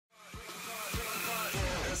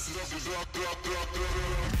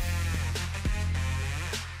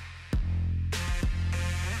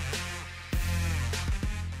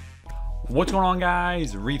What's going on,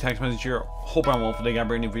 guys? Text message here. Hope I'm well today. Got a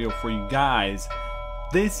brand new video for you guys.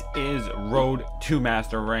 This is Road to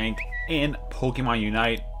Master Rank in Pokemon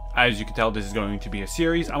Unite. As you can tell, this is going to be a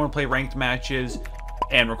series. I'm going to play ranked matches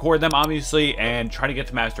and record them, obviously, and try to get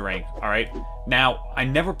to Master Rank. Alright? Now, I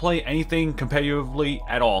never play anything competitively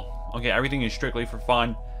at all. Okay, everything is strictly for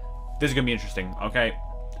fun. This is going to be interesting, okay?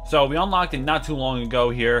 So, we unlocked it not too long ago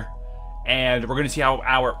here. And we're going to see how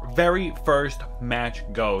our very first match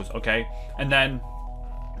goes, okay? And then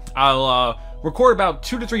I'll record about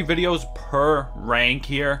 2 to 3 videos per rank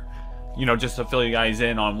here. You know, just to fill you guys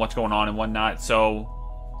in on what's going on and whatnot. So,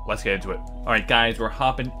 let's get into it. Alright, guys, we're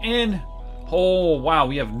hopping in. Oh, wow,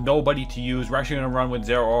 we have nobody to use. We're actually going to run with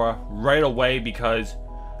Zero Aura right away because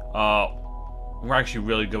we're actually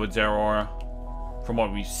really good with Zero Aura from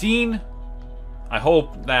what we've seen. I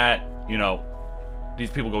hope that, you know,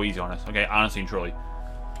 these people go easy on us, okay? Honestly and truly.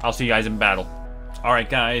 I'll see you guys in battle. Alright,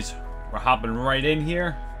 guys. We're hopping right in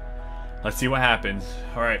here. Let's see what happens.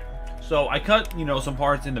 Alright. So, I cut, you know, some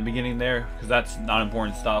parts in the beginning there, because that's not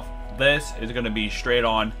important stuff. This is going to be straight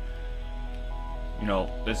on. You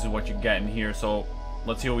know, this is what you're getting here. So,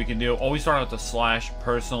 let's see what we can do. Always start out with the Slash,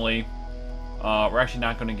 personally. We're actually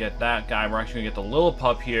not going to get that guy. We're actually going to get the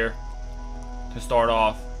Lillipup here to start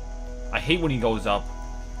off. I hate when he goes up,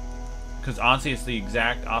 because honestly, it's the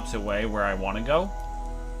exact opposite way where I want to go.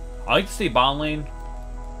 I like to stay bottom lane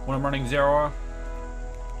when I'm running Zero Aura.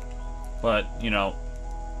 But, you know,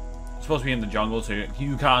 it's supposed to be in the jungle, so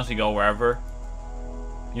you constantly go wherever.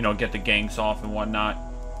 You know, get the ganks off and whatnot.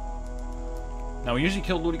 Now, we usually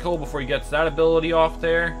kill Ludicolo before he gets that ability off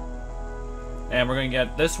there. And we're going to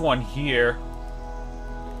get this one here.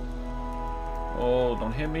 Oh,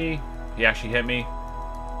 don't hit me. He actually hit me.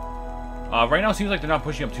 Right now, it seems like they're not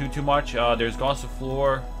pushing up too much. There's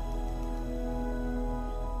Gossifleur.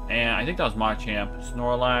 And I think that was Machamp.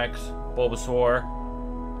 Snorlax. Bulbasaur.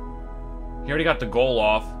 He already got the goal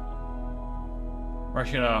off. We're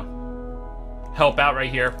actually going to help out right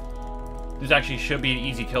here. This actually should be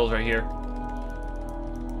easy kills right here.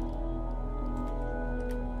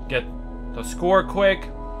 Get the score quick.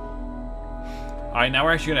 Alright, now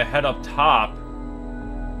we're actually going to head up top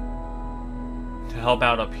to help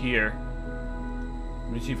out up here.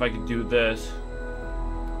 Let me see if I can do this.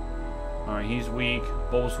 Alright, he's weak.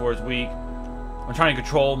 Bulbasaur's weak. I'm trying to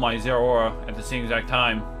control my Zero Aura at the same exact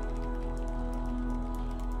time.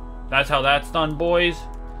 That's how that's done, boys.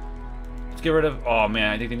 Let's get rid of... Oh,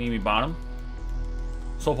 man, I think they need me bottom.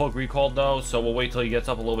 Slowpoke recalled, though, so we'll wait till he gets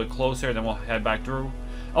up a little bit closer, then we'll head back through.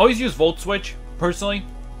 I always use Volt Switch, personally.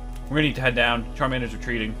 We're going to need to head down. Charmander's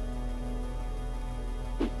retreating.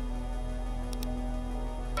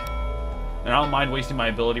 And I don't mind wasting my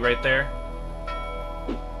ability right there.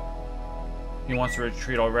 He wants to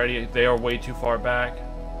retreat already. They are way too far back.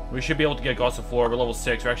 We should be able to get Gossifleur. We're level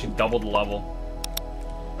 6. We're actually double the level.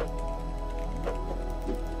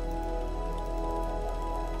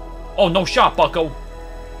 Oh, no shot, bucko!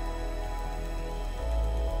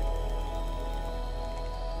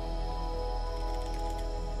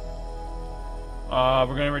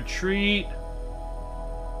 We're gonna retreat.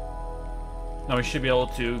 No, we should be able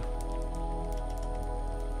to.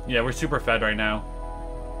 Yeah, we're super fed right now.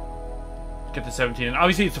 Get to 17. And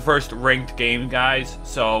obviously, it's the first ranked game, guys.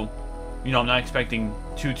 So, you know, I'm not expecting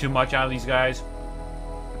too much out of these guys.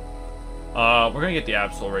 We're gonna get the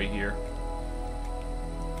Absol right here.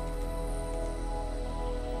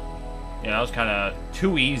 Yeah, that was kind of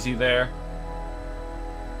too easy there.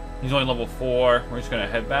 He's only level 4. We're just gonna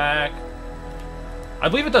head back. I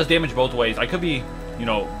believe it does damage both ways. I could be, you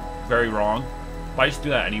know, very wrong. But I just do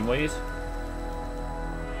that anyways.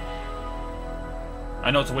 I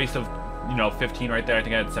know it's a waste of, you know, 15 right there. I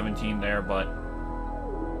think I had 17 there, but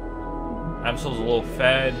Absol's a little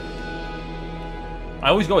fed. I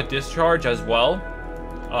always go with Discharge as well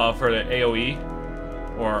for the AoE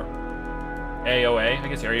or AOA, I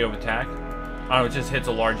guess, area of attack. I don't know, it just hits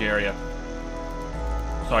a large area.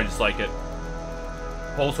 So I just like it.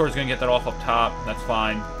 Bulbasaur's gonna get that off up top. That's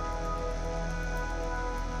fine.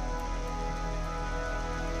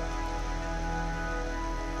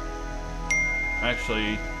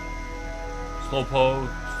 Actually, Slowpoke,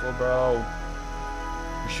 Slowbro.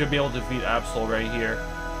 We should be able to defeat Absol right here.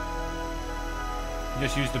 He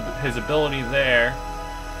just used his ability there.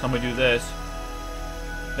 So I'm gonna do this.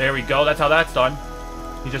 There we go. That's how that's done.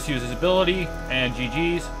 He just used his ability and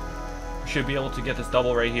GG's. We should be able to get this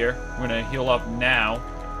double right here. We're gonna heal up now.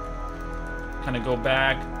 Kind of go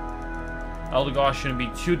back. Eldegoss shouldn't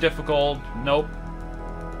be too difficult. Nope.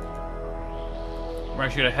 We're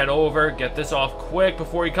actually gonna head over, get this off quick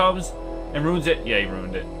before he comes and ruins it. Yeah, he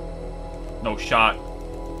ruined it. No shot.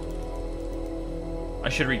 I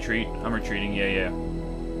should retreat. I'm retreating. Yeah.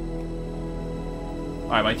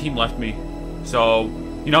 Alright, my team left me. So,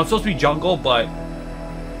 you know, it's supposed to be jungle, but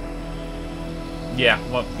yeah,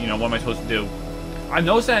 what am I supposed to do? I've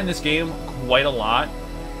noticed that in this game quite a lot,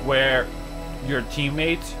 where your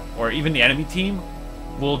teammates, or even the enemy team,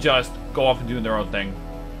 will just go off and do their own thing.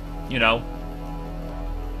 You know?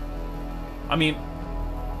 I mean,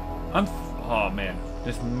 oh man,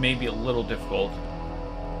 this may be a little difficult.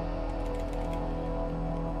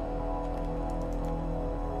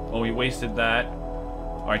 Oh, we wasted that.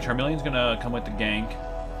 Alright, Charmeleon's gonna come with the gank.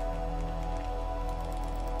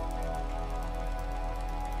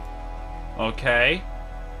 Okay.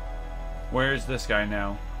 Where's this guy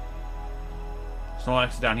now?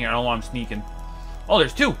 Snorlax is down here. I don't want him sneaking. Oh,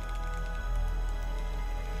 there's two!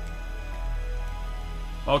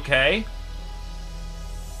 Okay.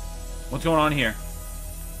 What's going on here?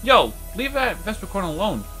 Yo, leave that Vespicorn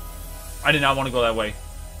alone. I did not want to go that way.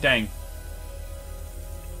 Dang.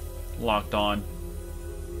 Locked on.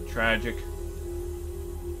 Tragic.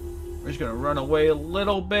 We're just gonna run away a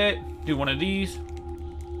little bit. Do one of these.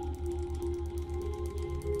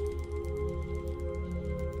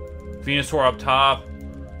 Venusaur up top.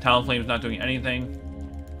 Talonflame's not doing anything.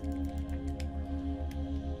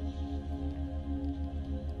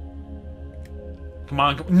 Come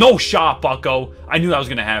on. No shot, bucko. I knew that was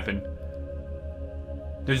gonna happen.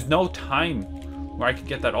 There's no time where I could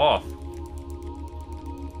get that off.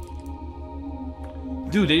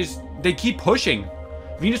 Dude, they keep pushing.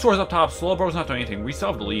 Venusaur's up top. Slowbro's not doing anything. We still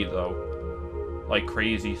have the lead, though. Like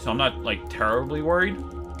crazy. So I'm not, like, terribly worried.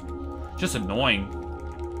 Just annoying.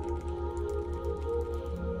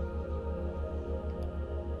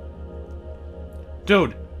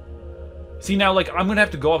 Dude. See, now, like, I'm gonna have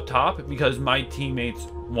to go up top because my teammates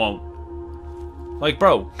won't. Like,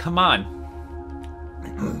 bro, come on.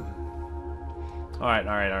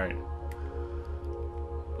 Alright.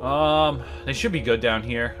 They should be good down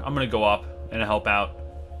here. I'm gonna go up and help out.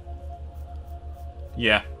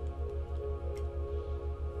 Yeah.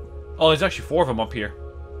 Oh, there's actually 4 of them up here.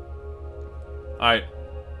 Alright.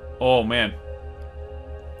 Oh, man.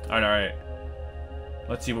 Alright.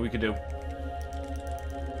 Let's see what we can do.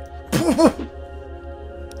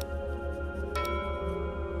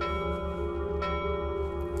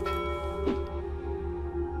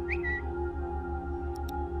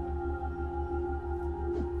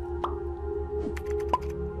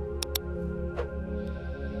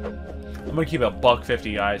 I'm gonna keep it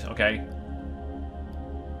 $150, guys, okay?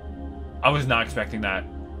 I was not expecting that.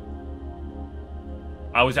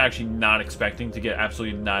 I was actually not expecting to get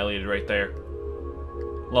absolutely annihilated right there.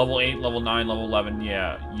 Level 8, level 9, level 11,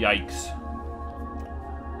 yeah, yikes.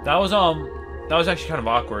 That was actually kind of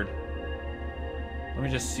awkward. Let me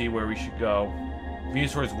just see where we should go.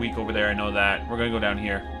 Venusaur is weak over there, I know that. We're gonna go down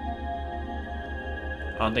here.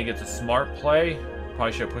 I don't think it's a smart play.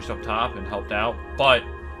 Probably should have pushed up top and helped out, but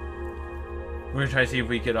we're gonna try to see if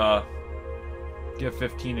we could get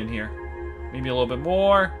 15 in here. Maybe a little bit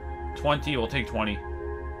more. 20, we'll take 20.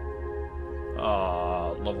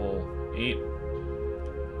 Level 8.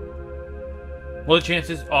 What are the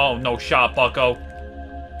chances? Oh, no shot, bucko.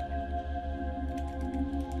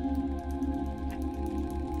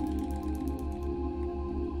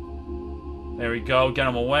 There we go. Get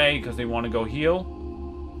them away because they want to go heal.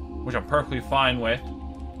 Which I'm perfectly fine with.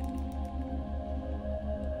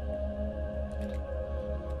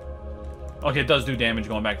 Okay, it does do damage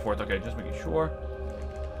going back and forth. Okay, just making sure.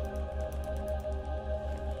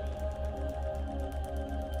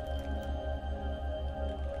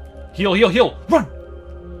 Heal, heal, heal! Run!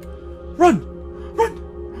 Run! Run!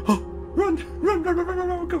 Oh, run,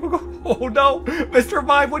 go, go, go. Oh no! Mr.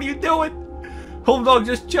 Vibe, what are you doing? Home dog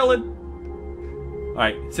just chilling.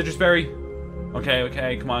 Alright, Citrus Berry. Okay,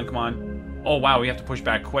 okay, come on, come on. Oh wow, we have to push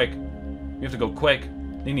back quick. We have to go quick.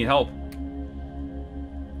 They need help.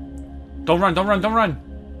 Don't run, don't run, don't run!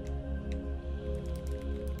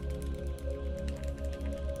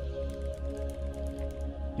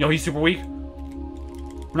 Yo, he's super weak.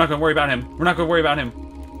 We're not gonna worry about him. We're not gonna worry about him.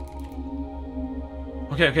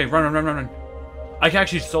 Okay, okay, run, run, run, run, run. I can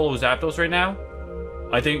actually solo Zapdos right now.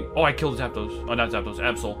 I think... Oh, I killed Zapdos. Oh, not Zapdos,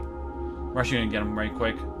 Absol. We're actually gonna get him right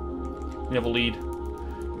quick. We have a lead.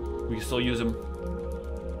 We can still use him.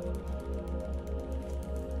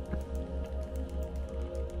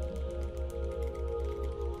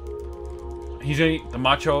 He's gonna... The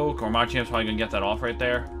Machoke or Machamp's probably gonna get that off right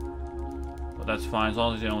there. But that's fine, as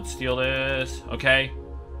long as they don't steal this. Okay.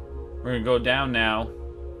 We're gonna go down now.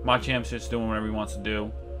 Machamp's just doing whatever he wants to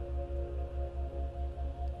do.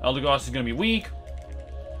 Eldegoss is going to be weak.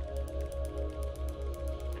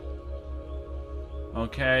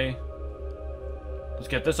 Okay. Let's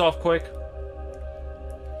get this off quick.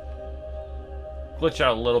 Glitched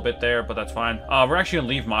out a little bit there, but that's fine. We're actually going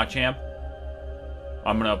to leave Machamp.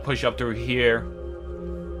 I'm going to push up through here.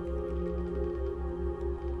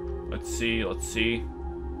 Let's see, let's see.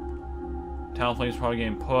 Talonflame's probably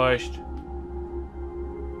getting pushed.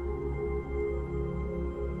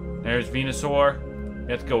 There's Venusaur.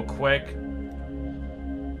 We have to go quick.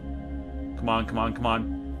 Come on, come on, come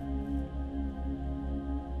on.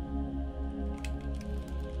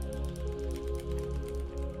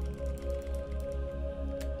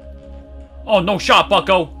 Oh, no shot,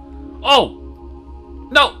 bucko. Oh!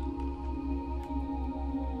 No!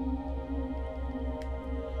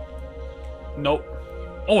 Nope.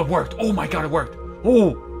 Oh, it worked. Oh my god, it worked.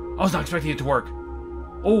 Oh! I was not expecting it to work.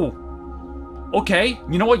 Oh. Okay.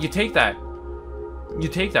 You know what? You take that. You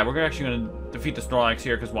take that. We're actually going to defeat the Snorlax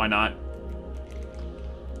here, because why not?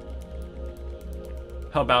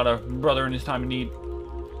 Help out a brother in his time of need.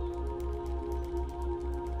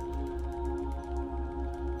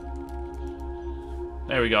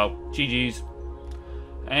 There we go. GG's.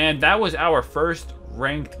 And that was our first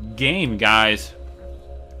ranked game, guys.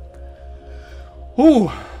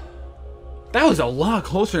 Ooh. That was a lot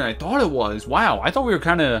closer than I thought it was. Wow. I thought we were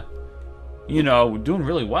kind of, you know, doing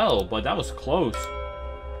really well, but that was close.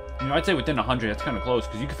 You know, I'd say within 100, that's kind of close,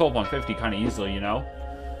 because you can fill up 150 kind of easily, you know?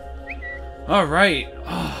 Alright.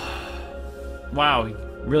 Wow.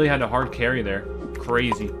 Really had a hard carry there.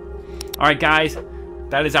 Crazy. Alright, guys.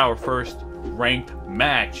 That is our first ranked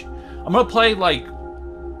match. I'm gonna play like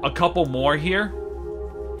a couple more here,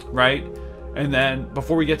 right? And then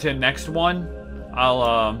before we get to the next one,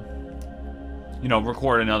 I'll you know,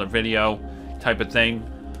 record another video type of thing.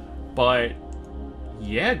 But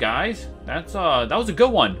yeah, guys, that's that was a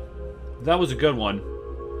good one. That was a good one.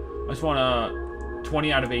 I just want a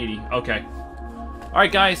 20 out of 80. Okay. All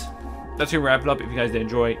right, guys, that's gonna wrap it up. If you guys did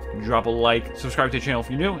enjoy, drop a like, subscribe to the channel if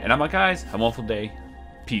you're new, and I'm out, guys. Have a wonderful day.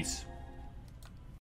 Peace.